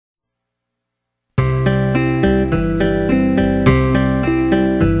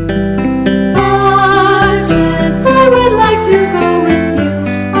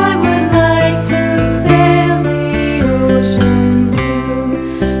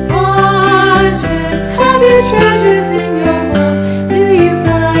treasures in your hold? Do you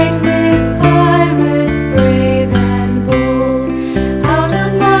fight with pirates brave and bold? Out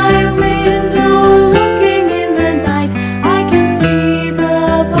of my window, looking in the night, I can see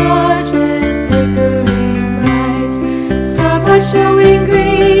the barges flickering light. Starboard showing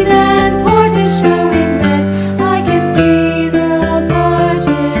green and port is showing red. I can see the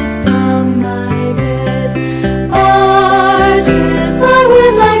barges from my bed. Barges, I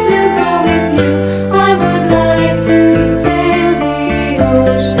would like to go with you. I would like to sail the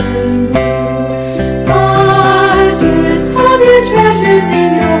ocean blue. Barges, have you treasures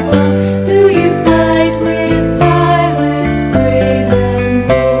in your hold? Do you fight with pirates brave and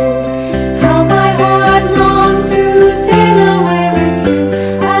bold? How my heart longs to sail away with you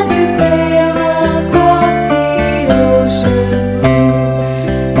as you sail across the ocean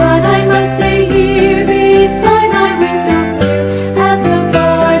blue. But I must stay here beside my window clear as the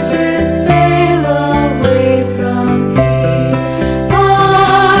barges sail away from here.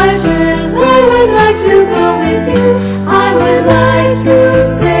 Barges, I would like to go with you. I would like to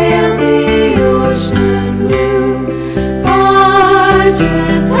sail the ocean blue.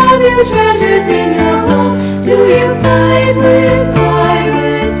 Barges, have you treasures in your hold? Do you fight with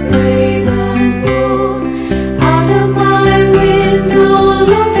pirates brave and bold? Out of my window,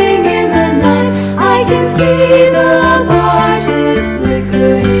 looking in the night, I can see the barges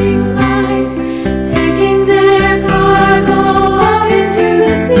flickering light, taking their cargo out into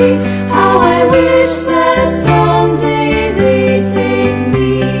the sea. How I wish that someday they'd take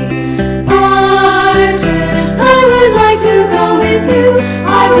me. Barges, I would like to go with you.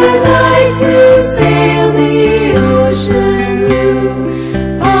 I would like to sail the ocean blue.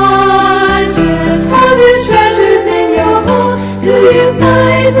 Barges, have you treasures in your hold? Do you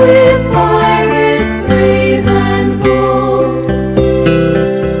fight with pirates brave